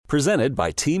Presented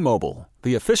by T-Mobile,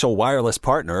 the official wireless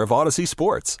partner of Odyssey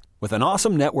Sports. With an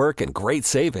awesome network and great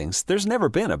savings, there's never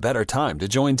been a better time to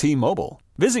join T-Mobile.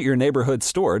 Visit your neighborhood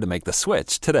store to make the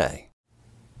switch today.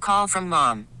 Call from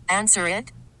mom. Answer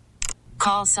it.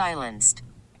 Call silenced.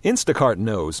 Instacart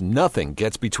knows nothing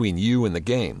gets between you and the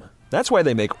game. That's why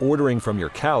they make ordering from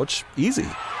your couch easy.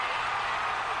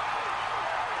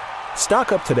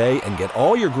 Stock up today and get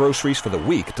all your groceries for the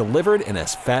week delivered in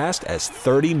as fast as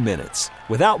 30 minutes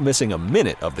without missing a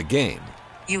minute of the game.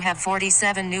 You have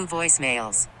 47 new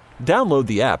voicemails. Download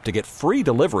the app to get free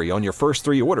delivery on your first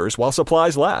 3 orders while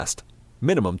supplies last.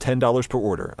 Minimum $10 per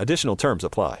order. Additional terms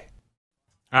apply.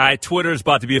 All right, Twitter's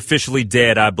about to be officially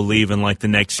dead, I believe, in like the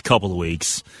next couple of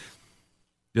weeks.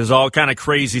 There's all kind of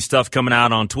crazy stuff coming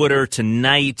out on Twitter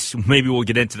tonight. Maybe we'll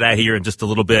get into that here in just a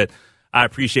little bit. I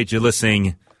appreciate you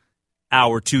listening.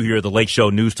 Hour 2 here, the Lake Show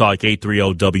News Talk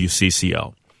 830 WCCO.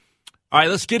 All right,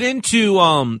 let's get into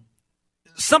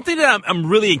something that I'm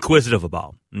really inquisitive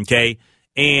about, okay?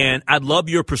 And I'd love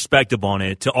your perspective on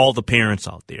it to all the parents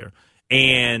out there.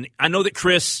 And I know that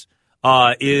Chris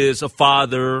is a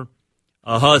father,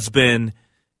 a husband,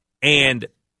 and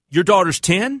your daughter's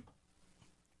 10?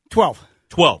 12.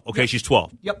 12. Okay, she's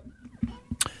 12. Yep.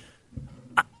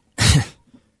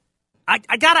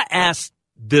 I got to ask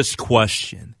this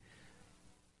question.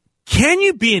 Can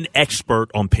you be an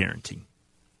expert on parenting?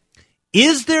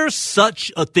 Is there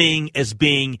such a thing as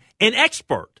being an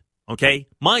expert? Okay,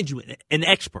 mind you, an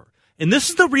expert. And this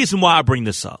is the reason why I bring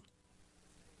this up.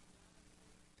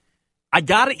 I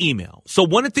got an email. So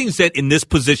one of the things that in this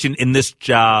position, in this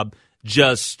job,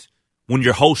 just when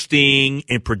you're hosting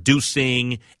and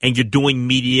producing and you're doing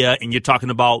media and you're talking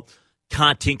about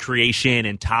content creation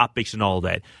and topics and all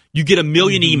that, you get a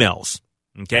million emails.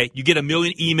 Okay, you get a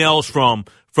million emails from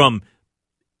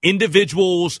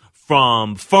individuals,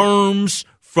 from firms,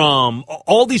 from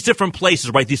all these different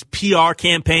places, right? These PR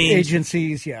campaigns.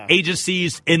 Agencies, yeah.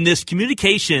 Agencies. And this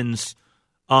communications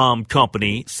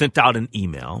company sent out an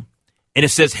email, and it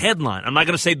says headline. I'm not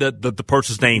going to say the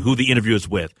person's name, who the interview is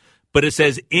with, but it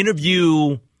says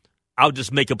interview, I'll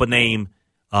just make up a name,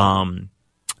 Bob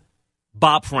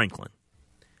Franklin.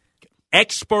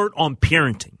 Expert on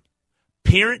parenting.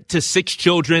 Parent to 6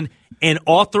 children and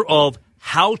author of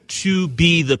How to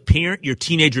Be the Parent Your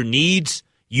Teenager Needs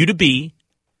You to Be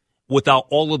Without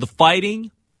All of the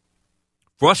Fighting,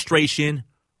 Frustration,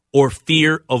 or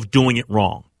Fear of Doing It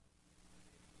Wrong.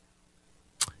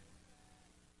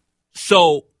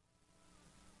 So,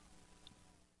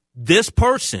 this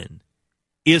person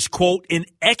is, quote, an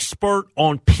expert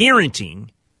on parenting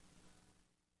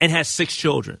and has 6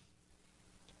 children.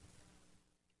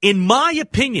 In my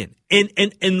opinion,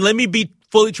 and let me be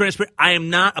fully transparent, I am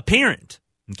not a parent,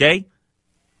 okay?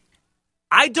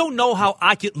 I don't know how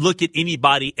I could look at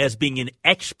anybody as being an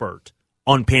expert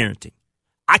on parenting.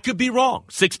 I could be wrong.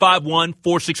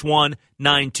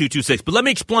 651-461-9226. But let me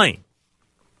explain.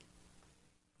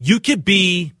 You could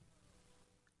be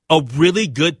a really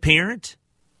good parent.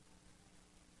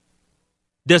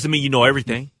 Doesn't mean you know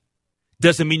everything.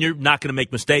 Doesn't mean you're not going to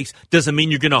make mistakes. Doesn't mean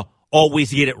you're going to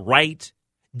always get it right.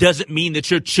 Doesn't mean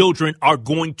that your children are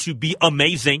going to be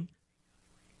amazing.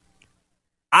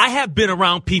 I have been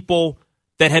around people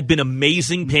that have been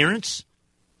amazing parents,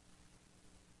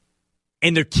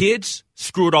 and their kids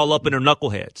screw it all up in their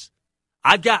knuckleheads.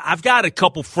 I've got a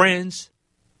couple friends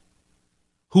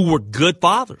who were good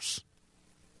fathers.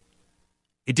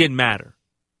 It didn't matter.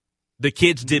 The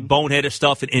kids did boneheaded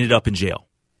stuff and ended up in jail.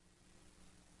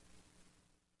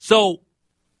 So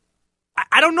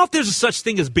I don't know if there's a such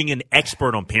thing as being an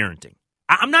expert on parenting.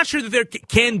 I'm not sure that there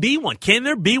can be one. Can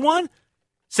there be one?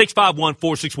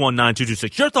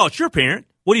 651-461-9226. Your thoughts, your parent.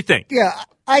 What do you think? Yeah,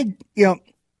 I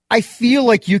feel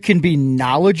like you can be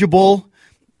knowledgeable,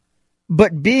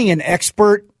 but being an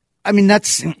expert, I mean,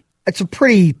 it's a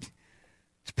pretty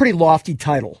lofty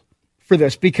title for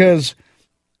this, because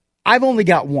I've only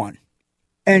got one,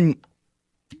 and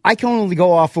I can only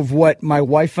go off of what my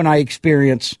wife and I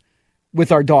experience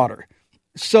with our daughter.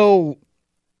 So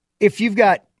if you've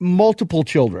got multiple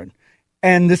children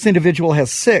and this individual has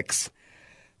 6,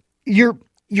 you're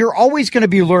always going to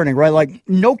be learning, right? Like,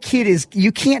 no kid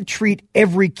you can't treat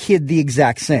every kid the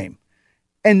exact same.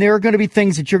 And there are going to be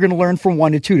things that you're going to learn from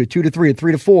 1 to 2 to 2 to 3 to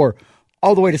 3 to 4,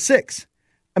 all the way to 6.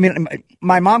 I mean,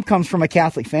 my mom comes from a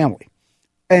Catholic family,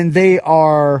 and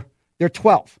they're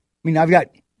 12. I mean,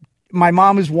 my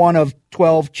mom is one of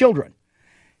 12 children.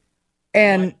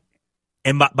 And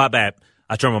my bad,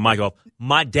 I turned my mic off.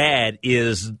 My dad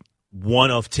is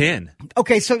one of 10.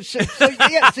 Okay, so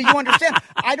yeah, so you understand.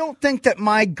 I don't think that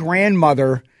my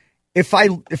grandmother, if I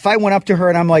went up to her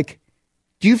and I'm like,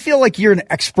 do you feel like you're an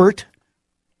expert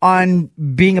on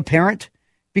being a parent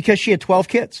because she had 12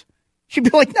 kids? She'd be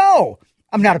like, no,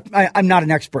 I'm not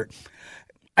an expert.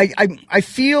 I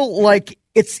feel like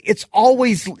it's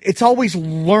always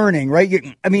learning,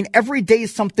 right? I mean, every day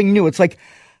is something new. It's like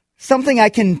something I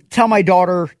can tell my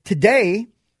daughter today,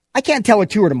 I can't tell it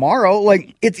to her tomorrow.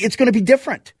 Like it's going to be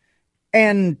different.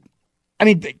 And I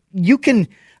mean, you can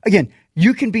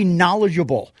be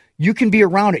knowledgeable. You can be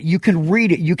around it. You can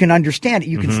read it. You can understand it.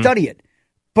 You can study it.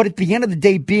 But at the end of the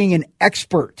day, being an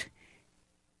expert,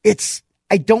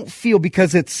 I don't feel,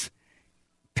 because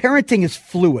parenting is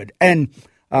fluid. And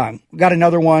got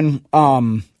another one.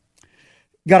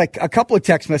 Got a couple of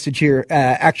text message here,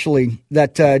 actually,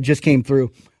 that just came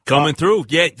through. Coming through.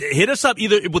 Yeah, hit us up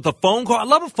either with a phone call. I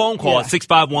love a phone call at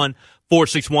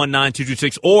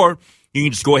 651-461-9226, or you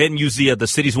can just go ahead and use the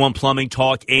Cities One Plumbing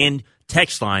talk and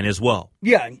text line as well.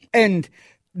 Yeah, and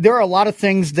there are a lot of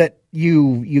things that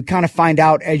you kind of find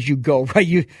out as you go,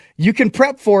 right? You can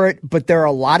prep for it, but there are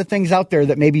a lot of things out there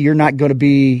that maybe you're not going to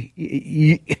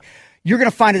be. You're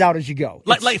going to find it out as you go.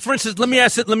 Like for instance, let me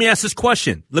ask this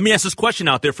question. Let me ask this question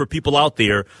out there for people out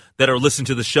there that are listening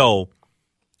to the show,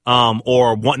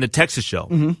 or wanting to text the show.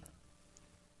 Mm-hmm.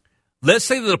 Let's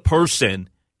say that a person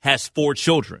has 4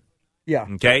 children. Yeah.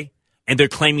 Okay, and they're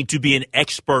claiming to be an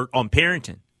expert on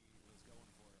parenting.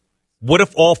 What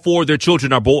if all 4 of their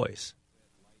children are boys?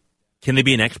 Can they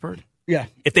be an expert? Yeah.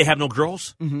 If they have no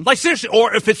girls? Mm-hmm. Like seriously,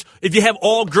 or if you have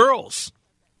all girls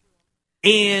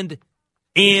and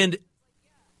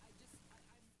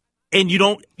you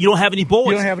don't have any boys.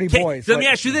 You don't have any boys. Let me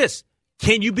ask you this.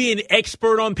 Can you be an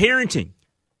expert on parenting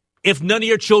if none of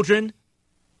your children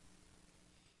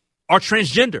are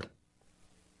transgender?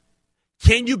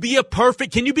 Can you be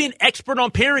an expert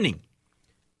on parenting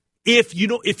if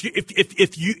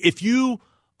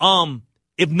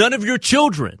none of your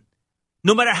children,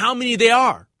 no matter how many they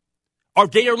are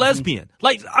gay or lesbian?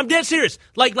 Like, I'm dead serious.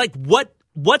 Like what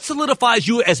solidifies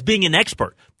you as being an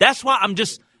expert? That's why I'm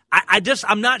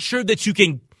not sure that you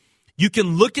can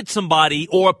look at somebody,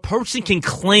 or a person can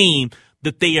claim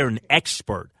that they are an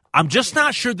expert. I'm just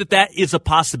not sure that is a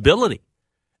possibility.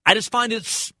 I just find it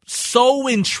so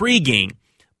intriguing.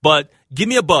 But give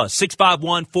me a buzz,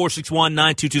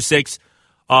 651-461-9226,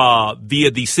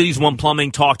 via the Cities One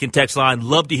Plumbing talk and text line.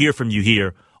 Love to hear from you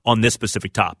here on this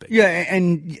specific topic. Yeah,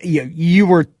 and you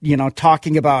were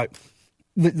talking about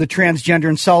the transgender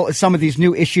and some of these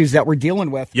new issues that we're dealing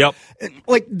with. Yep.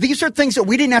 Like, these are things that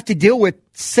we didn't have to deal with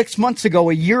 6 months ago,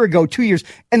 a year ago, 2 years,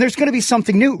 and there's going to be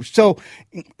something new. So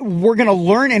we're going to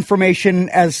learn information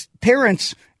as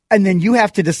parents, and then you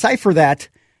have to decipher that,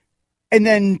 and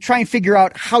then try and figure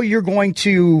out how you're going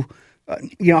to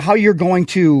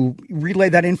relay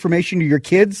that information to your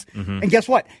kids. Mm-hmm. And guess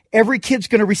what? Every kid's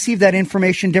going to receive that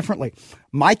information differently.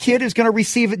 My kid is going to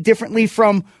receive it differently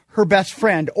from her best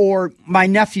friend or my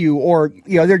nephew, or,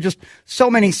 there are just so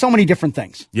many different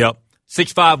things. Yep.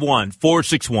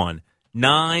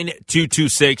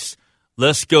 651-461-9226.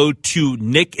 Let's go to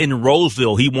Nick in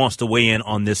Roseville. He wants to weigh in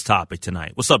on this topic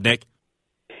tonight. What's up, Nick?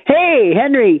 Hey,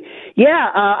 Henry. Yeah,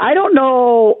 I don't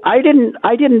know. I didn't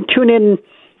tune in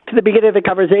to the beginning of the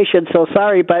conversation, so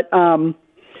sorry. But first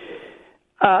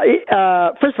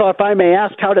of all, if I may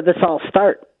ask, how did this all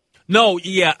start? No,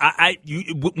 yeah,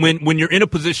 when you're in a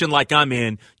position like I'm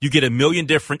in, you get a million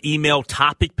different email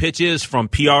topic pitches from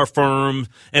PR firms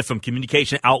and from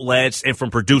communication outlets and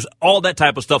from producers, all that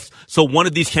type of stuff. So one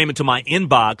of these came into my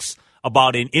inbox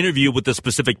about an interview with a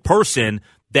specific person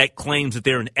that claims that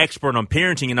they're an expert on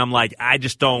parenting, and I'm like, I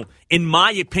just don't. In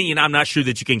my opinion, I'm not sure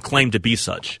that you can claim to be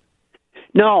such.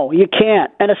 No, you can't,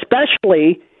 and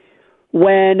especially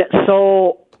when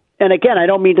and again, I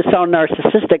don't mean to sound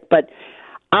narcissistic, but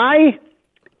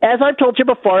as I've told you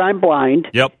before, I'm blind.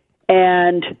 Yep.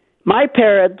 And my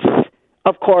parents,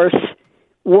 of course,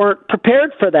 weren't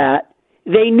prepared for that.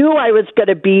 They knew I was going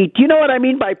to be, do you know what I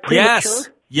mean by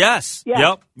premature? Yes.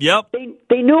 Yeah. Yep.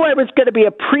 They knew I was going to be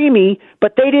a preemie,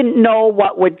 but they didn't know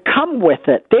what would come with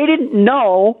it. They didn't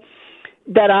know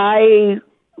that I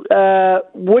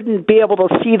wouldn't be able to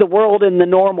see the world in the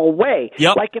normal way.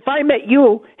 Yep. Like if I met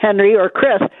you, Henry, or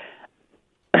Chris,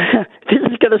 this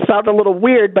is going to sound a little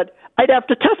weird, but I'd have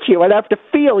to touch you. I'd have to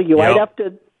feel you. Yep. I'd have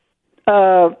to,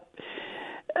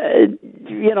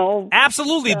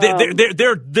 Absolutely.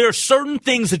 There are certain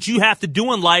things that you have to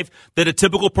do in life that a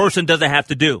typical person doesn't have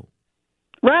to do.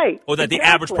 Right. Or that the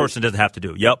average person doesn't have to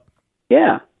do. Yep.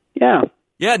 Yeah.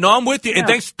 Yeah, no, I'm with you. And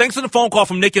thanks for the phone call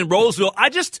from Nick in Roseville. I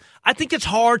think it's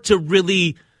hard to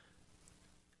really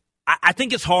 – I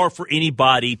think it's hard for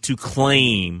anybody to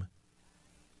claim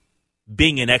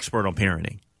being an expert on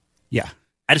parenting. Yeah.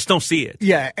 I just don't see it.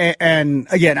 Yeah, and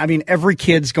again, I mean, every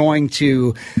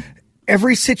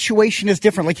situation is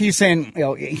different. Like he's saying,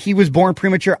 he was born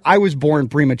premature. I was born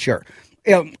premature.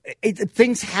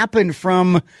 Things happen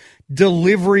from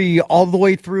delivery all the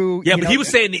way through. Yeah, but he was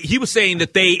saying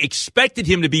that they expected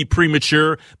him to be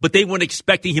premature, but they weren't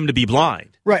expecting him to be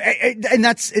blind. Right, and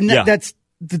that's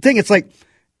the thing. It's like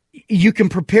you can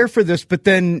prepare for this, but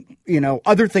then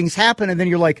other things happen, and then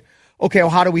you're like, okay,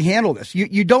 well, how do we handle this?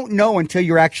 You don't know until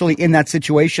you're actually in that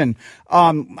situation.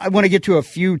 I want to get to a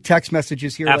few text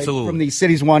messages here from the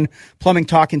Cities One Plumbing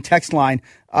Talk and text line.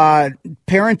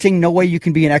 Parenting, no way you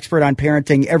can be an expert on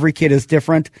parenting. Every kid is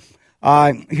different.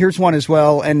 Here's one as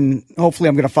well, and hopefully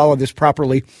I'm going to follow this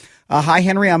properly. Hi,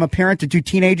 Henry. I'm a parent to 2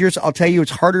 teenagers. I'll tell you,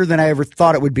 it's harder than I ever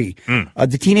thought it would be.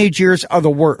 The teenage years are the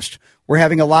worst. We're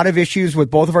having a lot of issues with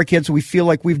both of our kids. We feel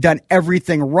like we've done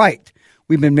everything right.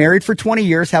 We've been married for 20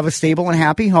 years, have a stable and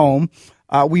happy home.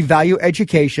 We value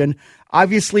education.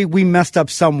 Obviously, we messed up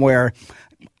somewhere.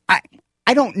 I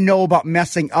don't know about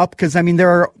messing up because, I mean,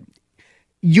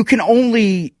 you can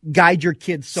only guide your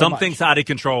kids so much. Something's out of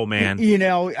control, man.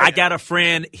 I got a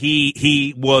friend.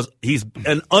 He's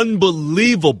an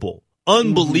unbelievable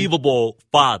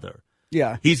father.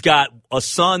 Yeah. He's got a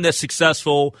son that's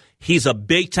successful. He's a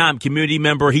big-time community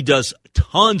member. He does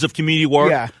tons of community work.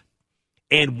 Yeah.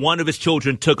 And one of his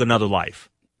children took another life.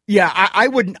 Yeah, I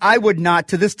would not,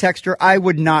 to this texter, I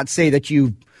would not say that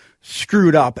you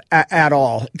screwed up at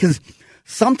all. Because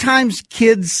sometimes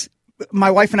kids,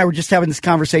 my wife and I were just having this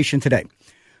conversation today.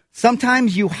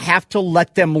 Sometimes you have to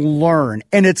let them learn.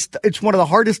 And it's one of the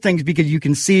hardest things because you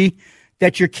can see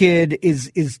that your kid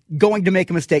is going to make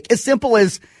a mistake. As simple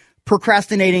as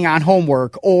procrastinating on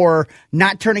homework or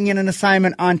not turning in an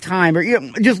assignment on time or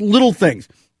just little things.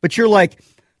 But you're like,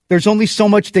 there's only so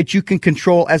much that you can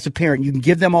control as a parent. You can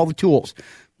give them all the tools.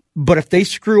 But if they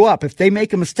screw up, if they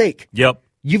make a mistake,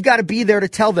 you've got to be there to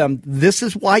tell them, this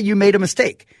is why you made a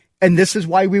mistake. And this is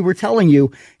why we were telling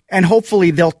you. And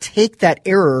hopefully they'll take that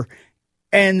error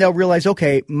and they'll realize,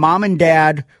 okay, mom and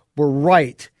dad were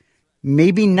right.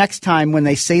 Maybe next time when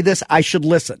they say this, I should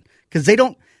listen. Because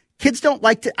kids don't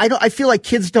like to, I feel like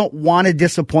kids don't want to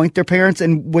disappoint their parents.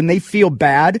 And when they feel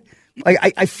bad,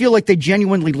 I feel like they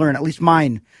genuinely learn, at least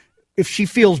mine. If she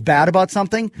feels bad about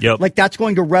something, like that's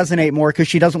going to resonate more because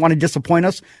she doesn't want to disappoint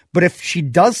us. But if she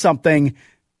does something,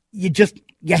 you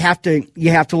have to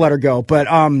let her go. But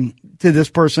to this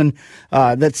person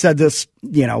that said this,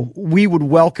 we would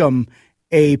welcome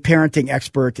a parenting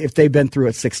expert if they've been through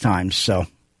it 6 times. So,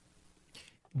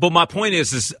 but my point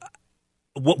is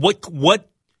what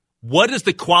is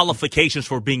the qualifications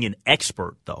for being an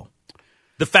expert though?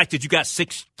 The fact that you got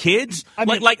 6 kids,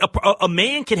 a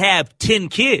man could have 10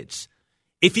 kids.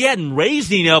 If he hadn't raised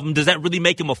any of them, does that really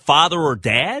make him a father or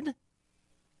dad?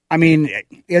 I mean,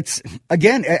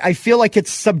 I feel like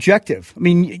it's subjective. I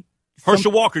mean,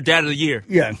 Herschel Walker, Dad of the Year.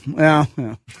 Yeah. Wow.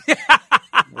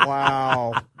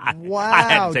 I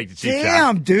had to take the cheap shot.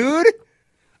 Damn, dude.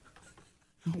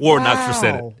 Warren Oxford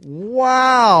said it.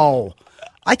 Wow.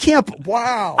 I can't.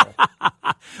 Wow.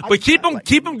 But keep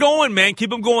them going, man.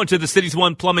 Keep them going to the Cities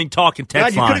One Plumbing Talk and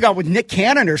text line. You could have gone with Nick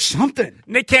Cannon or something.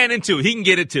 Nick Cannon, too. He can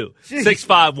get it, too.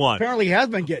 651. Apparently he has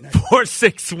been getting it.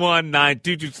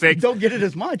 461-9226. Don't get it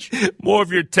as much. More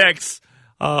of your texts,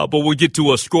 but we'll get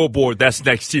to a scoreboard. That's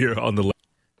next year on the Lake.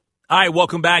 All right,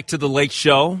 welcome back to the Lake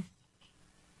Show,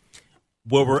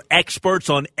 where we're experts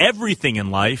on everything in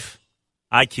life.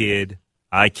 I kid.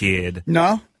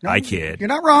 No, I kid. You're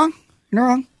not wrong. You're not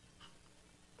wrong.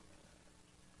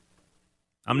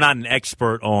 I'm not an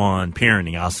expert on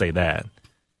parenting, I'll say that.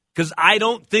 Because I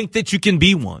don't think that you can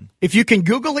be one. If you can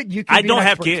Google it, you can I be don't an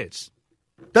have expert. kids.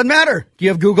 Doesn't matter. Do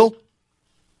you have Google?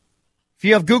 If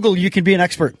you have Google, you can be an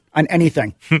expert on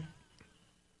anything. You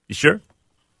sure?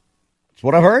 That's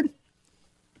what I've heard.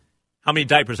 How many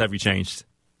diapers have you changed?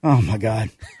 Oh, my God.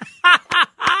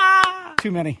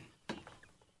 Too many.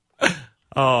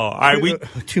 Oh, all right.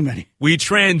 Too many. We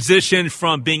transitioned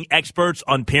from being experts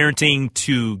on parenting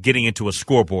to getting into a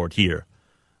scoreboard here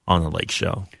on the Lake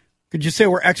Show. Could you say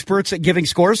we're experts at giving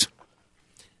scores?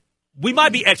 We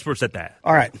might be experts at that.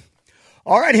 All right.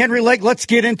 All right, Henry Lake, let's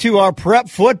get into our prep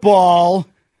football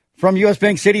from U.S.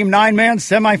 Bank Stadium. 9-man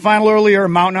semifinal earlier,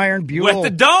 Mountain Iron Buell. With the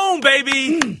dome,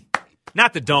 baby.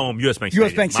 Not the dome, U.S. Bank Stadium.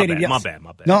 U.S. Bank Stadium, yes. My bad.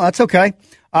 No, that's okay.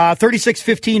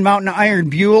 36-15 Mountain Iron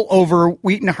Buell over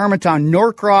Wheaton Harmontown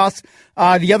Norcross.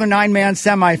 The other 9-man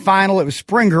semifinal, it was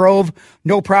Spring Grove.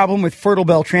 No problem with Fertile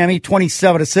Beltrami,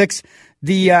 27-6.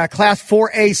 The Class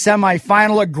 4A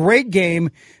semifinal, a great game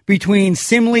between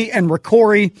Simley and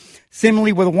Ricori.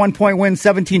 Simley with a 1-point win,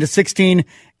 17-16.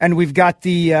 And we've got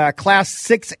the Class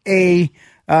 6A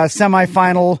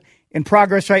semifinal in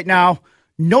progress right now.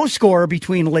 No score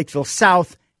between Lakeville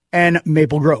South and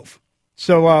Maple Grove.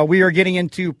 So we are getting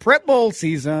into Prep Bowl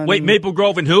season. Wait, Maple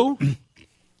Grove and who?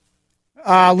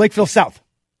 Lakeville South.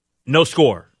 No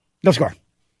score. No score.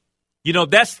 You know,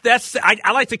 that's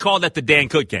I like to call that the Dan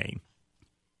Cook game.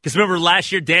 Because remember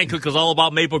last year, Dan Cook was all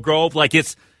about Maple Grove. Like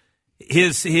it's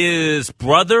his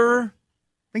brother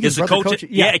is the coach.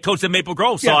 Yeah, coach at Maple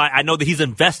Grove. So I know that he's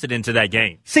invested into that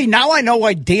game. See, now I know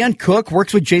why Dan Cook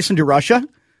works with Jason DeRusha.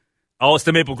 Oh, it's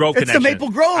the Maple Grove connection. It's the Maple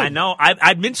Grove. I know.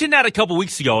 I mentioned that a couple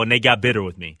weeks ago, and they got bitter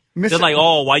with me. They're like,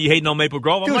 "Oh, why you hating on Maple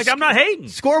Grove?" I'm like, "I'm not hating."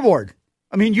 Scoreboard.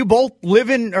 I mean, you both live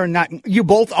in or not. You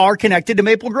both are connected to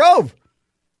Maple Grove.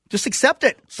 Just accept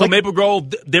it. So Maple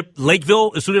Grove,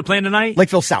 Lakeville is who they're playing tonight.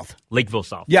 Lakeville South. Lakeville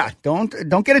South. Yeah, don't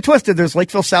get it twisted. There's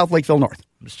Lakeville South, Lakeville North.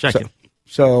 Just checking.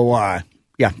 So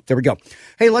yeah, there we go.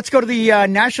 Hey, let's go to the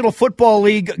National Football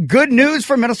League. Good news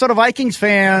for Minnesota Vikings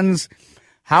fans.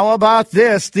 How about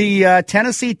this? The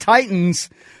Tennessee Titans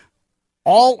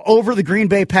all over the Green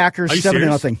Bay Packers,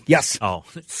 7-0. Yes. Oh,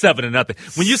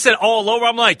 7-0. When you said all over,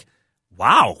 I'm like,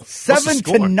 wow.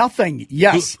 7-0.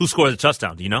 Yes. Who scored the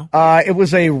touchdown? Do you know? It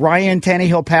was a Ryan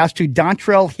Tannehill pass to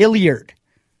Dontrell Hilliard.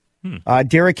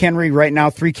 Derrick Henry right now,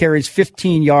 3 carries,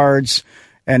 15 yards.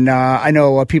 And I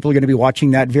know people are going to be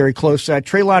watching that very close.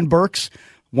 Treylon Burks,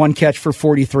 1 catch for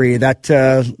 43. That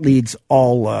leads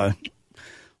all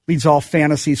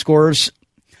fantasy scorers.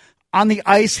 On the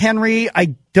ice, Henry,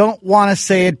 I don't want to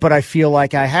say it, but I feel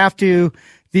like I have to.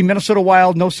 The Minnesota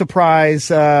Wild, no surprise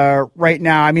right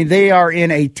now. I mean, they are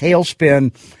in a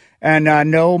tailspin.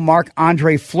 And no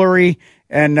Marc-Andre Fleury.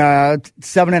 And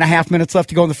 7.5 minutes left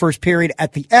to go in the first period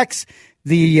at the X.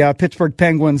 The Pittsburgh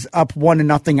Penguins up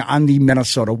 1-0 on the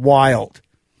Minnesota Wild.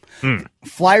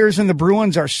 Flyers and the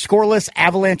Bruins are scoreless.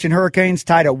 Avalanche and Hurricanes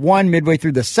tied at 1 midway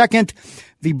through the second.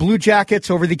 The Blue Jackets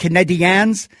over the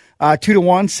Canadiens, 2-1,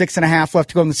 6.5 left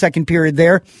to go in the second period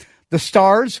there. The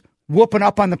Stars whooping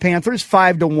up on the Panthers,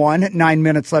 5-1, 9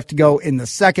 minutes left to go in the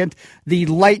second. The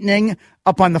Lightning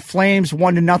up on the Flames,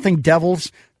 1-0.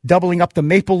 Devils doubling up the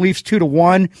Maple Leafs,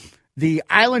 2-1. The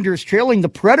Islanders trailing the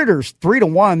Predators,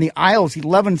 3-1. The Isles,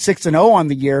 11-6-0 on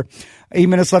the year. 8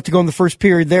 minutes left to go in the first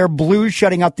period there. Blues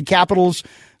shutting out the Capitals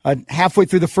halfway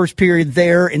through the first period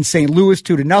there in St. Louis,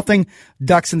 2-0.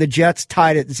 Ducks and the Jets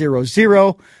tied at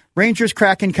 0-0. Rangers,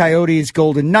 Kraken, Coyotes,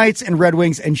 Golden Knights, and Red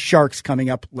Wings and Sharks coming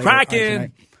up later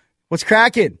tonight. What's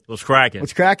cracking? What's cracking?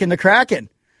 What's cracking? The Kraken.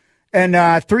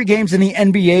 And 3 games in the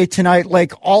NBA tonight,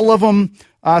 like all of them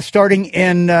starting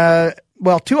in, 2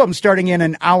 of them starting in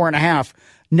an hour and a half.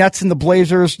 Nets and the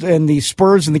Blazers and the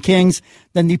Spurs and the Kings.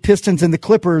 Then the Pistons and the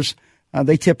Clippers,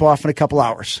 they tip off in a couple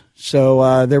hours.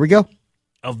 So there we go.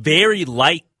 A very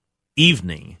light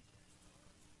evening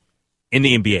in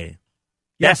the NBA.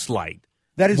 That's light.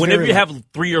 That is whenever you light. have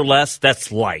 3 or less,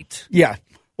 that's light. Yeah.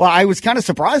 Well, I was kind of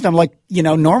surprised. I'm like,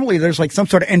 normally there's like some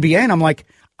sort of NBA, and I'm like,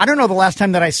 I don't know the last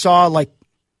time that I saw like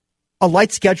a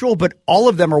light schedule, but all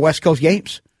of them are West Coast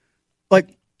games.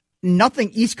 Like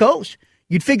nothing East Coast.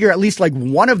 You'd figure at least like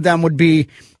one of them would be,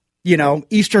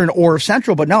 Eastern or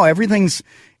Central, but no, everything's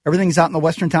out in the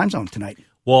Western time zone tonight.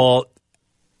 Well,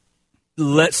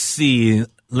 let's see.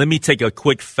 Let me take a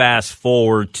quick fast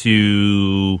forward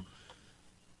to,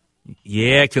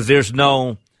 because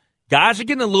guys are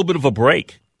getting a little bit of a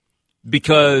break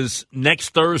because next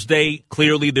Thursday,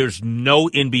 clearly there's no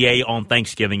NBA on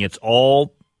Thanksgiving. It's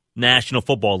all National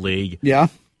Football League. Yeah.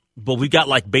 But we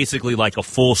got basically a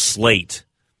full slate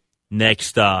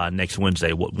next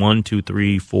Wednesday. What, 1, 2,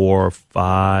 3, 4,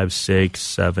 5, 6,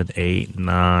 7, 8,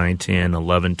 9, 10,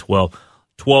 11, 12.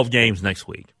 12 games next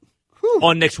week. Whew.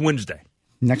 On next Wednesday.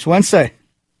 Next Wednesday.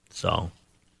 So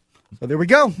there we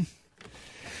go.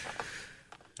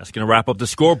 That's going to wrap up the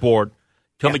scoreboard.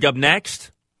 Coming up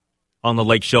next on the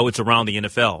Lake Show, it's Around the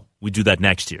NFL. We do that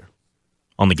next year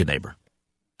on the Good Neighbor.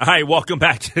 All right, welcome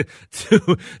back to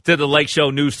the Lake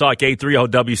Show News Talk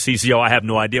 830 WCCO. I have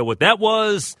no idea what that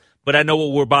was, but I know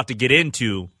what we're about to get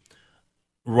into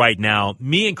right now.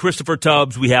 Me and Christopher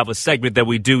Tubbs, we have a segment that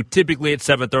we do typically at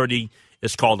 7:30.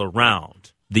 It's called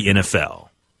Around the NFL.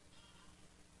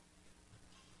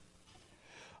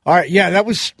 All right, yeah, that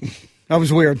was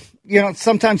weird.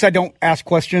 Sometimes I don't ask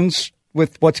questions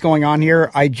with what's going on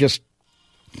here. I just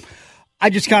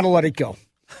kind of let it go.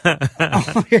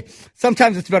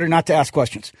 Sometimes it's better not to ask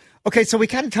questions. Okay, so we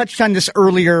kind of touched on this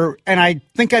earlier, and I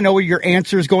think I know what your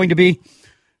answer is going to be.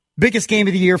 Biggest game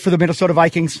of the year for the Minnesota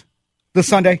Vikings this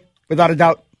Sunday, without a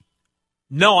doubt.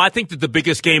 No, I think that the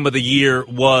biggest game of the year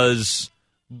was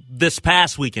this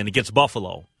past weekend against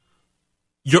Buffalo.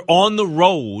 You're on the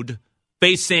road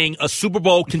facing a Super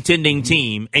Bowl contending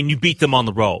team, and you beat them on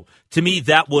the road. To me,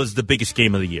 that was the biggest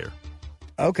game of the year.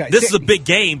 Okay. This is a big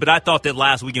game, but I thought that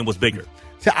last weekend was bigger.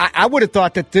 So I would have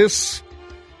thought that this,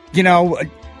 an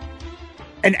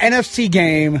NFC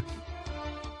game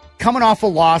coming off a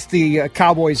loss, the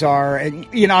Cowboys are, and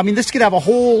this could have a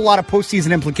whole lot of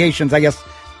postseason implications. I guess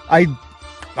I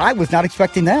was not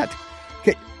expecting that.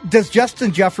 Okay. Does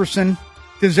Justin Jefferson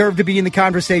deserve to be in the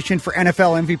conversation for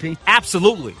NFL MVP?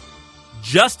 Absolutely.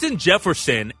 Justin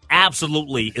Jefferson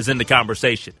absolutely is in the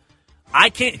conversation. I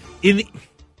can't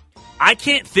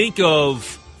think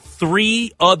of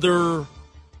three other.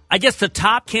 I guess the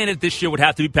top candidate this year would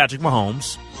have to be Patrick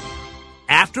Mahomes.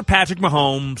 After Patrick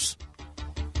Mahomes,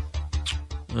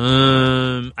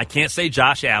 I can't say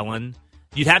Josh Allen.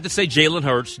 You'd have to say Jalen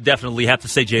Hurts. Definitely have to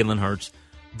say Jalen Hurts.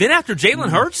 Then after Jalen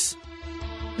Hurts,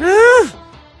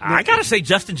 I got to say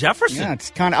Justin Jefferson. Yeah,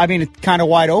 it's kind of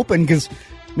wide open because,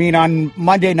 on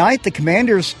Monday night, the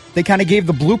Commanders, they kind of gave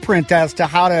the blueprint as to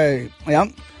how to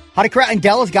crack. And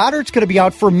Dallas Goedert's going to be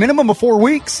out for a minimum of 4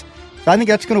 weeks. So I think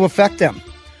that's going to affect them.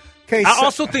 Okay, I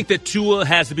also think that Tua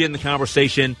has to be in the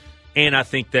conversation, and I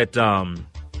think that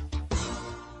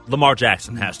Lamar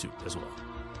Jackson has to as well.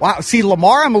 Wow. See,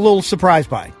 Lamar, I'm a little surprised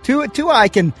by. Tua I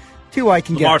can get.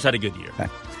 Lamar's had a good year. Okay.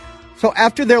 So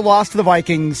after their loss to the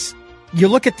Vikings, you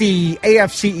look at the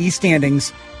AFC East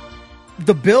standings.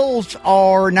 The Bills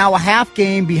are now a half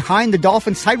game behind the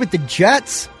Dolphins, tied with the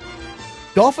Jets.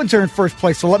 Dolphins are in first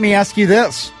place. So let me ask you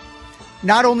this.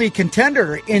 Not only a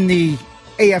contender in the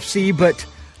AFC, but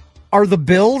are the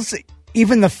Bills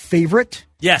even the favorite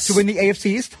to win the AFC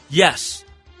East? Yes.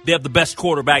 They have the best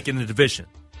quarterback in the division.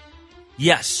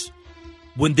 Yes.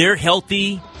 When they're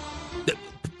healthy,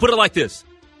 put it like this.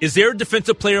 Is there a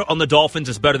defensive player on the Dolphins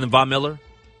that's better than Von Miller?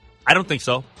 I don't think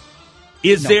so.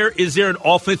 Is there an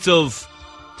offensive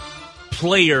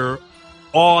player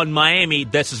on Miami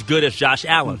that's as good as Josh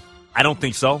Allen? I don't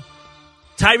think so.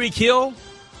 Tyreek Hill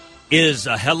is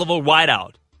a hell of a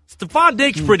wideout. Stephon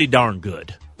Diggs pretty darn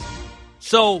good.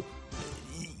 So,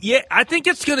 yeah, I think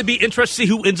it's going to be interesting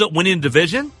to see who ends up winning the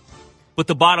division. But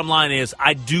the bottom line is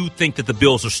I do think that the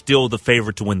Bills are still the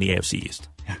favorite to win the AFC East.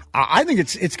 I think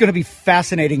it's going to be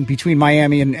fascinating between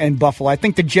Miami and Buffalo. I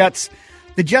think the Jets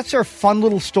are a fun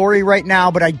little story right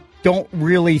now, but I don't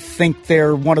really think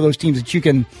they're one of those teams that you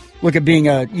can look at being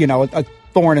a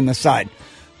thorn in the side.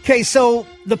 Okay, so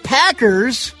the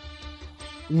Packers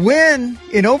win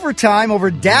in overtime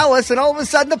over Dallas, and all of a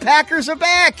sudden the Packers are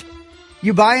back.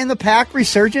 You buy in the Pack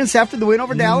resurgence after the win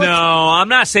over Dallas? No, I'm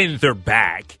not saying that they're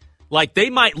back. Like, they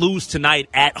might lose tonight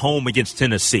at home against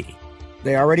Tennessee.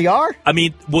 They already are?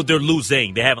 They're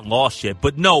losing. They haven't lost yet.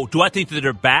 But no, do I think that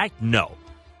they're back? No.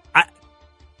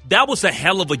 That was a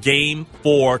hell of a game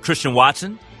for Christian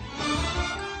Watson.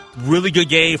 Really good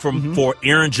game for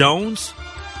Aaron Jones.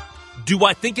 Do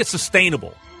I think it's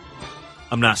sustainable?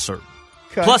 I'm not certain.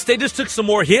 Okay. Plus, they just took some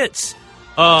more hits.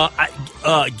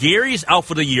 Gary's out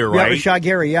for the year, right? Yeah, Rashad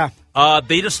Gary, yeah.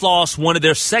 They just lost one of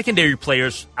their secondary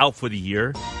players out for the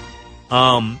year.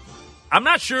 I'm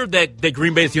not sure that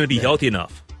Green Bay is going to be healthy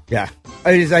enough. Yeah.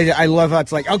 I love how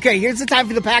it's like, okay, here's the time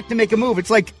for the Pack to make a move. It's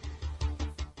like,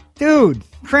 dude,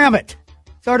 cram it.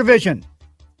 It's our division.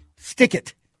 Stick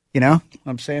it. You know what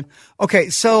I'm saying? Okay,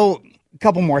 so a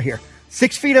couple more here.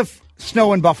 6 feet of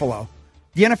snow in Buffalo.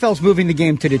 The NFL's moving the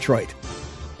game to Detroit.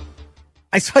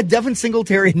 I saw Devin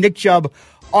Singletary and Nick Chubb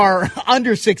are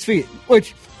under 6 feet,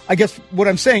 which I guess what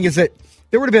I'm saying is that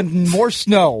there would have been more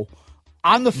snow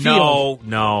on the field.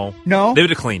 No. They would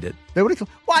have cleaned it. They would have.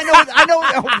 Well, I know.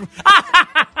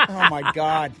 Oh my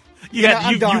God.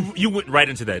 You went right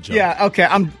into that, Joe. Yeah. Okay.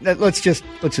 Let's just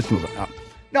move it up.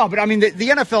 No, but I mean the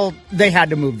NFL, they had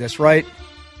to move this, right?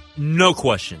 No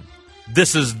question.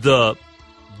 This is the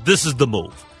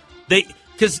move.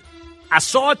 Because I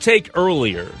saw a take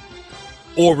earlier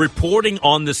or reporting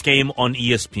on this game on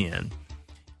ESPN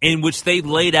in which they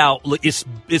laid out it's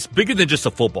bigger than just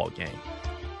a football game.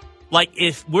 Like,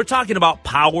 if we're talking about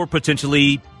power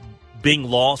potentially being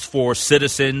lost for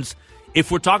citizens, if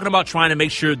we're talking about trying to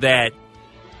make sure that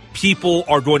people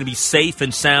are going to be safe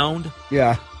and sound,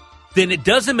 yeah, then it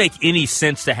doesn't make any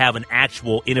sense to have an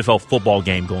actual NFL football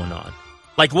game going on.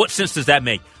 Like, what sense does that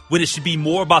make when it should be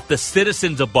more about the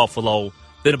citizens of Buffalo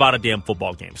than about a damn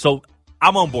football game? So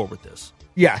I'm on board with this.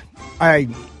 Yeah, I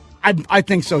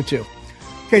think so too.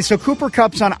 Okay, so Cooper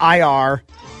Kupp's on IR.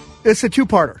 It's a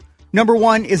two-parter. Number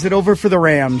one, is it over for the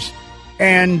Rams?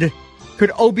 And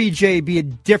could OBJ be a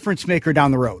difference maker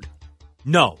down the road?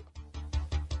 No.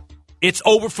 It's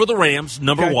over for the Rams,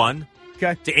 number one.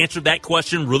 Okay. To answer that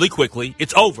question really quickly,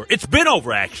 it's over. It's been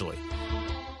over, actually.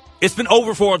 It's been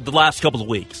over for the last couple of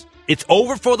weeks. It's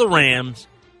over for the Rams.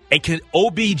 And can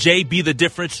OBJ be the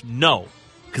difference? No,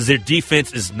 because their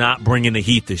defense is not bringing the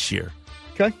heat this year.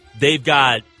 Okay. They've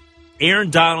got Aaron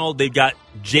Donald. They've got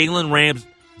Jalen Ramsey.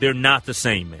 They're not the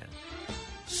same, man.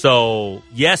 So,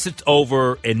 yes, it's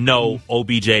over, and no,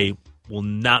 OBJ will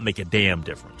not make a damn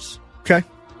difference. Okay.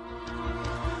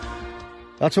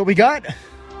 That's what we got.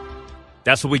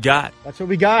 That's what we got. That's what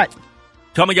we got.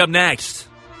 Coming up next,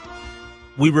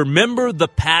 we remember the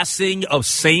passing of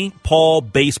St. Paul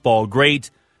baseball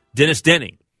great Dennis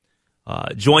Denning.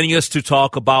 Joining us to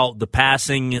talk about the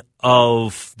passing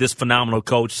of this phenomenal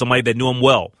coach, somebody that knew him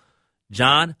well,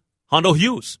 John Hondo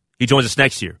Hughes. He joins us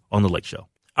next year on The Lake Show.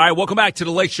 All right, welcome back to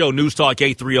The Lake Show, News Talk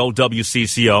 830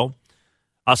 WCCO.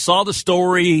 I saw the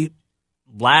story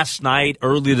last night,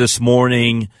 early this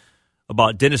morning,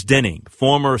 about Dennis Denning,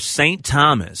 former St.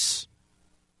 Thomas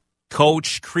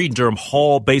coach, Cretin-Derham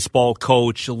Hall baseball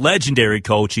coach, legendary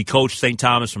coach. He coached St.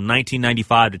 Thomas from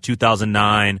 1995 to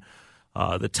 2009.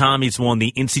 The Tommies won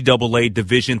the NCAA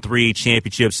Division III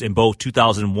championships in both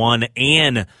 2001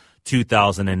 and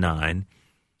 2009.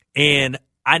 And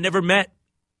I never met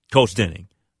Coach Denning,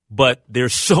 but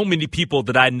there's so many people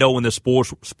that I know in the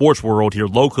sports world here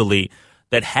locally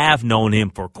that have known him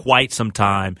for quite some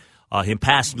time. Him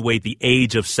passing away at the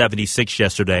age of 76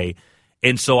 yesterday.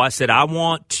 And so I said, I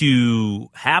want to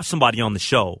have somebody on the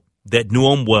show that knew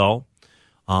him well,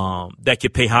 that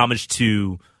could pay homage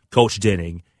to Coach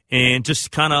Denning and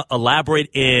just kind of elaborate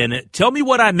and tell me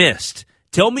what I missed.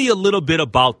 Tell me a little bit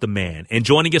about the man. And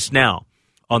joining us now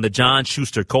on the John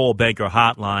Schuster Coldwell Banker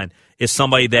Hotline is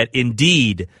somebody that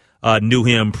indeed knew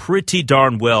him pretty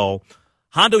darn well,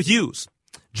 Hondo Hughes.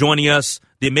 Joining us,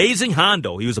 the amazing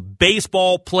Hondo. He was a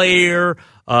baseball player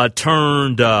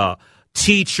turned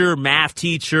teacher, math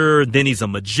teacher. Then he's a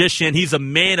magician. He's a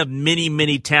man of many,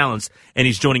 many talents, and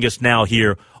he's joining us now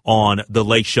here on the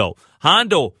Lake Show.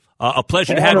 Hondo, a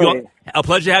pleasure to have you on. A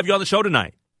pleasure to have you on the show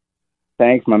tonight.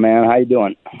 Thanks, my man. How you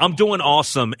doing? I'm doing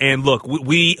awesome. And look,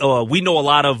 we know a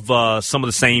lot of some of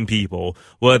the same people,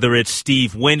 whether it's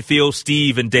Steve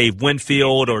and Dave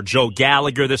Winfield, or Joe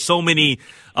Gallagher. There's so many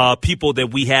people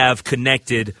that we have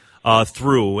connected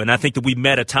through, and I think that we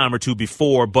met a time or two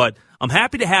before. But I'm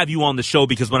happy to have you on the show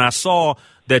because when I saw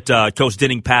that Coach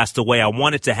Denning passed away, I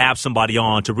wanted to have somebody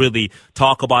on to really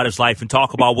talk about his life and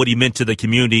talk about what he meant to the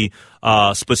community,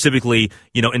 specifically,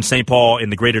 in St. Paul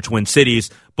and the greater Twin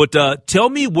Cities. But tell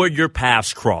me where your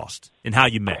paths crossed and how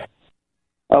you met.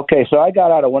 Okay, so I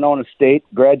got out of Winona State,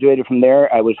 graduated from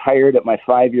there. I was hired at my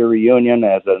 5-year reunion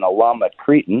as an alum at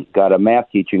Cretin, got a math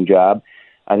teaching job.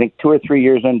 I think 2 or 3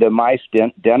 years into my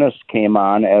stint, Dennis came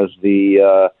on as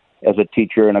a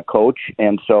teacher and a coach,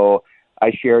 and so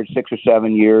I shared 6 or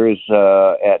 7 years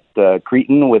at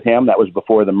Cretin with him. That was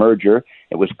before the merger.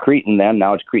 It was Cretin then.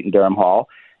 Now it's Cretin-Derham Hall.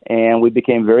 And we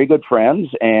became very good friends.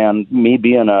 And me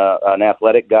being an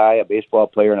athletic guy, a baseball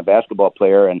player and a basketball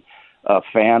player, and a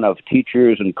fan of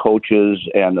teachers and coaches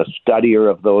and a studier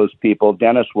of those people,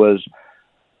 Dennis was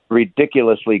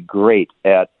ridiculously great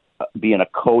at being a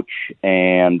coach,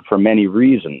 and for many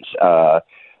reasons.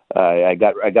 I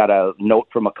got a note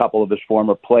from a couple of his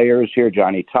former players here,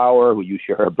 Johnny Tower, who you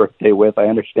share a birthday with, I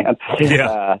understand.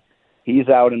 Yeah. He's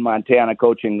out in Montana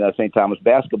coaching St. Thomas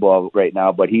basketball right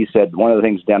now, but he said one of the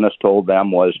things Dennis told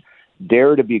them was,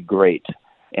 dare to be great.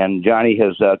 And Johnny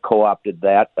has co-opted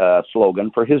that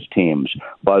slogan for his teams.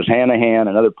 Buzz Hanahan,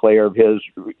 another player of his,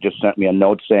 just sent me a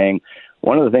note saying,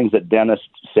 one of the things that Dennis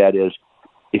said is,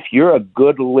 if you're a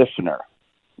good listener,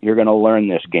 you're going to learn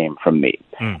this game from me.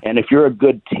 And if you're a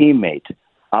good teammate,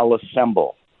 I'll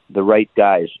assemble the right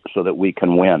guys so that we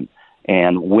can win.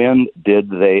 And when did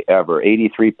they ever?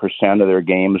 83% of their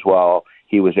games while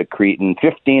he was at Cretin.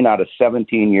 15 out of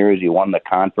 17 years he won the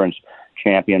conference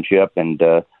championship and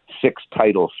 6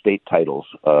 titles, state titles.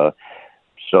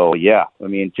 So, yeah, I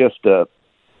mean,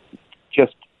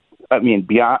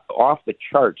 beyond off the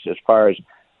charts as far as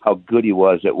how good he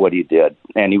was at what he did.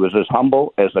 And he was as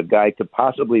humble as a guy could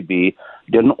possibly be,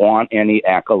 didn't want any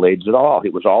accolades at all.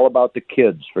 It was all about the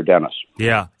kids for Dennis.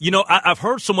 Yeah. I've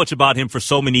heard so much about him for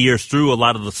so many years through a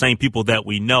lot of the same people that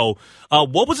we know.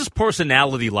 What was his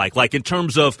personality like? Like in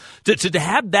terms of to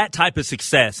have that type of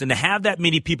success and to have that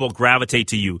many people gravitate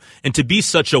to you and to be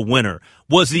such a winner.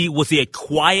 Was he a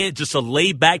quiet, just a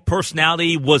laid back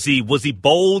personality? Was he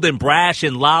bold and brash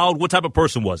and loud? What type of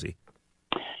person was he?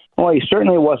 Well, he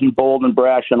certainly wasn't bold and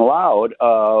brash and loud.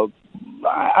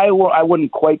 I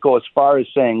wouldn't quite go as far as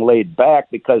saying laid back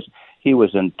because he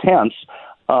was intense,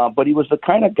 but he was the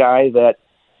kind of guy that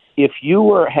if you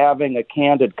were having a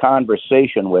candid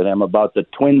conversation with him about the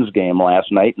Twins game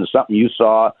last night and something you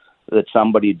saw that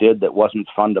somebody did that wasn't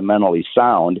fundamentally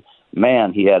sound,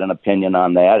 man, he had an opinion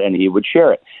on that, and he would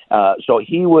share it. So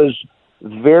he was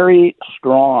very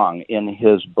strong in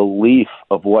his belief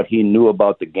of what he knew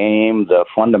about the game, the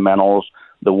fundamentals,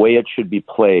 the way it should be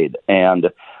played. And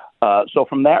so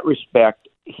from that respect,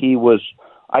 he was,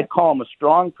 I'd call him a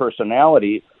strong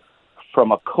personality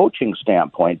from a coaching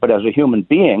standpoint, but as a human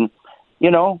being,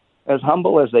 as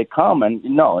humble as they come, and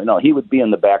he would be in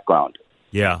the background.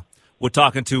 Yeah. We're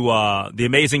talking to the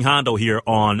amazing Hondo here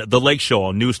on The Lake Show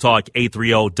on News Talk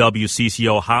 830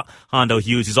 WCCO. Hondo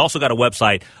Hughes. He's also got a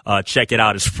website. Check it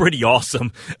out. It's pretty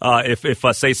awesome, if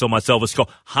I say so myself. It's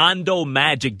called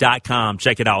HondoMagic.com.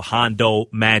 Check it out,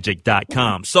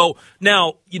 HondoMagic.com. So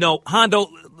now, Hondo,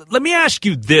 let me ask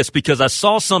you this, because I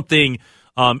saw something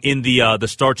in the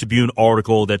Star Tribune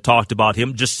article that talked about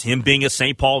him being a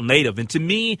St. Paul native. And to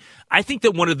me, I think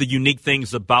that one of the unique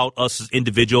things about us as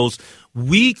individuals,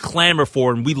 we clamor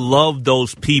for and we love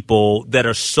those people that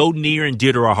are so near and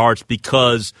dear to our hearts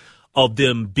because of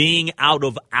them being out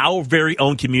of our very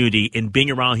own community and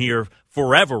being around here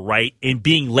forever, right? And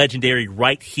being legendary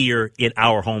right here in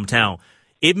our hometown.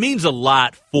 It means a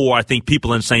lot for, I think,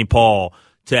 people in St. Paul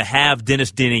to have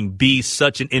Dennis Denning be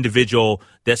such an individual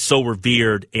that's so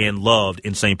revered and loved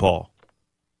in St. Paul.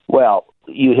 Well,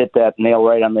 you hit that nail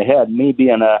right on the head. Me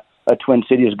being a Twin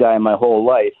Cities guy my whole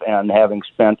life and having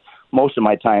spent most of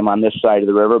my time on this side of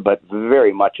the river, but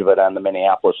very much of it on the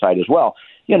Minneapolis side as well.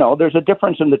 There's a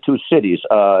difference in the two cities.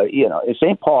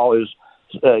 St. Paul is,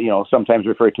 sometimes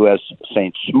referred to as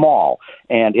St. Small,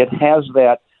 and it has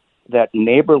that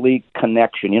neighborly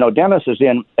connection. Dennis is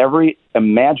in every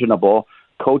imaginable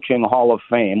coaching Hall of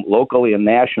Fame, locally and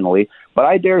nationally, but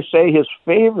I dare say his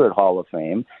favorite Hall of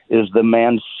Fame is the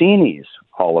Mancini's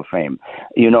Hall of Fame.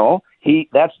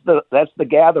 That's the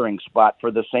gathering spot for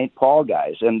the St. Paul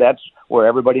guys, and that's where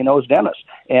everybody knows Dennis.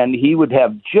 And he would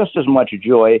have just as much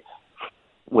joy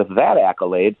with that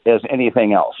accolade as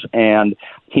anything else. And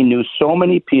he knew so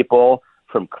many people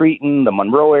from Cretin, the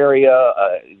Monroe area,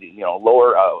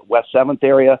 lower West 7th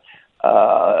area.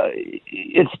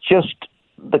 It's just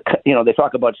they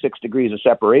talk about 6 degrees of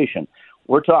separation.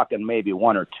 We're talking maybe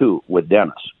 1 or 2 with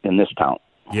Dennis in this town.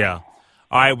 Yeah.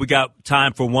 All right, we got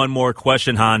time for one more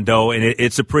question, Hondo, and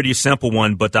it's a pretty simple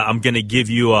one, but I'm going to give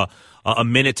you a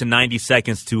minute to 90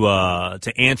 seconds to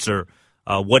answer.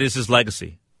 What is his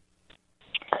legacy?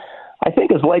 I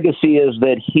think his legacy is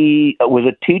that he was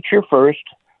a teacher first,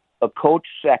 a coach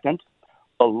second,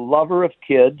 a lover of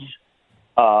kids,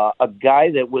 a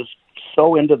guy that was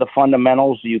so into the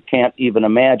fundamentals you can't even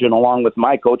imagine, along with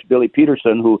my coach, Billy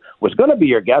Peterson, who was going to be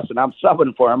your guest, and I'm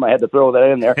subbing for him. I had to throw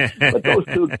that in there. But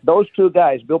those two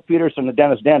guys, Bill Peterson and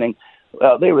Dennis Denning,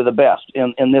 they were the best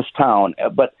in this town.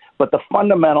 But the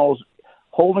fundamentals,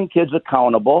 holding kids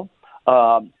accountable,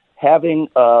 having,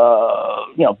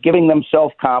 giving them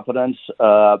self-confidence.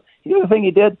 The other thing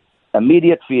he did,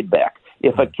 immediate feedback.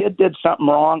 If a kid did something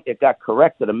wrong, it got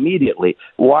corrected immediately.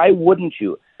 Why wouldn't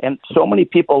you? And so many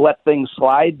people let things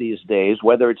slide these days,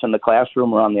 whether it's in the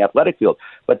classroom or on the athletic field.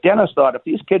 But Dennis thought if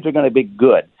these kids are going to be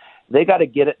good, they got to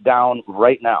get it down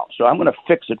right now. So I'm going to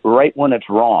fix it right when it's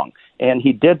wrong. And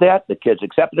he did that. The kids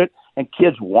accepted it, and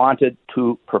kids wanted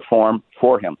to perform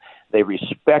for him. They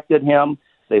respected him.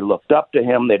 They looked up to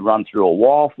him. They'd run through a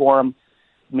wall for him.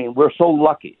 I mean, we're so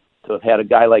lucky to have had a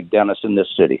guy like Dennis in this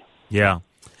city. Yeah.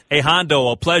 Hey, Hondo,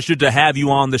 a pleasure to have you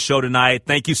on the show tonight.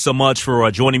 Thank you so much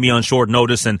for joining me on short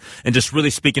notice and just really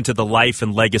speaking to the life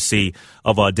and legacy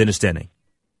of Dennis Denning.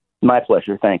 My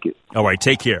pleasure. Thank you. All right,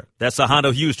 take care. That's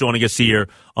Hondo Hughes joining us here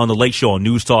on the Lake Show on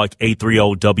News Talk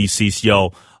 830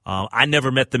 WCCO. I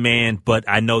never met the man, but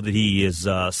I know that he is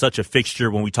such a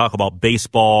fixture when we talk about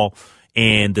baseball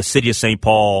and the city of St.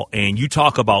 Paul. And you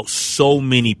talk about so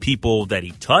many people that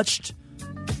he touched.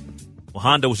 Well,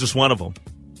 Hondo was just one of them.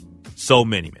 So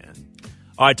many, man.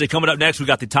 All right, so coming up next, we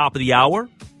got the top of the hour,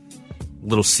 a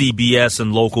little CBS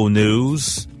and local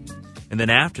news. And then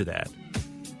after that,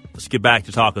 let's get back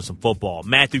to talking some football.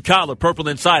 Matthew Cotler, Purple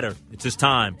Insider. It's his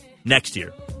time next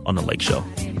year on The Lake Show.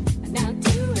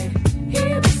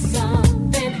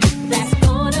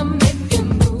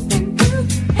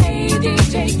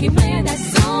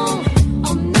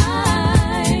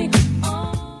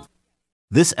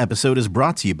 This episode is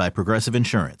brought to you by Progressive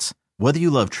Insurance. Whether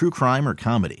you love true crime or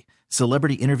comedy,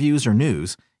 celebrity interviews or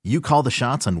news, you call the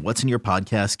shots on what's in your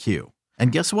podcast queue.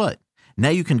 And guess what? Now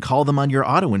you can call them on your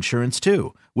auto insurance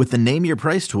too with the Name Your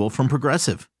Price tool from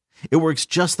Progressive. It works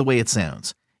just the way it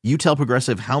sounds. You tell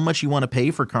Progressive how much you want to pay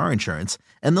for car insurance,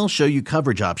 and they'll show you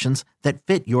coverage options that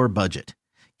fit your budget.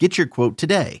 Get your quote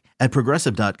today at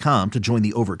Progressive.com to join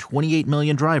the over 28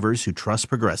 million drivers who trust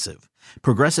Progressive.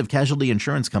 Progressive Casualty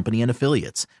Insurance Company and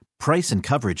Affiliates. Price and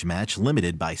coverage match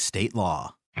limited by state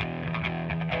law.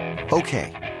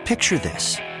 Okay, picture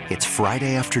this. It's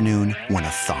Friday afternoon when a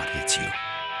thought hits you.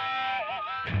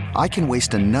 I can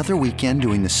waste another weekend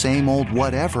doing the same old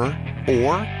whatever,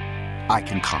 or I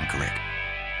can conquer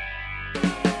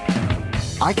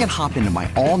it. I can hop into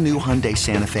my all-new Hyundai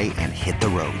Santa Fe and hit the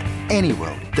road. Any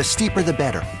road. The steeper, the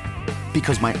better.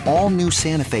 Because my all-new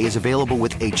Santa Fe is available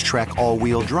with H-Track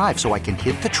all-wheel drive, so I can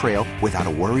hit the trail without a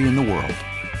worry in the world.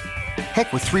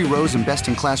 Heck, with 3 rows and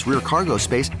best-in-class rear cargo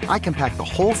space, I can pack the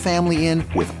whole family in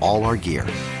with all our gear.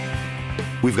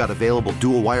 We've got available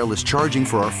dual wireless charging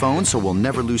for our phones, so we'll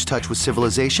never lose touch with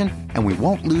civilization, and we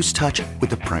won't lose touch with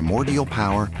the primordial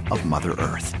power of Mother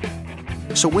Earth.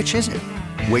 So which is it?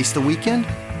 Waste the weekend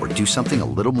or do something a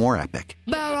little more epic?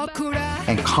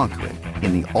 And conquer it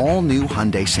in the all-new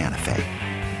Hyundai Santa Fe.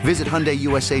 Visit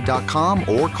HyundaiUSA.com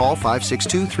or call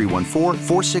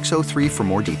 562-314-4603 for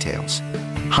more details.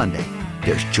 Hyundai,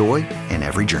 there's joy in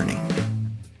every journey.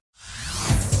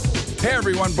 Hey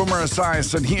everyone, Boomer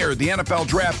Esiason here. The NFL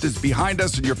Draft is behind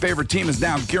us and your favorite team is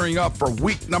now gearing up for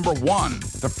week number 1.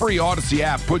 The free Odyssey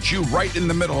app puts you right in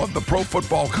the middle of the pro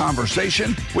football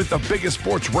conversation with the biggest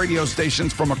sports radio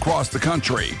stations from across the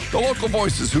country. The local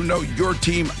voices who know your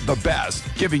team the best,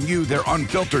 giving you their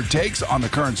unfiltered takes on the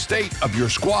current state of your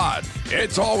squad.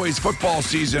 It's always football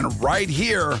season right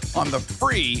here on the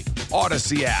free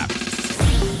Odyssey app.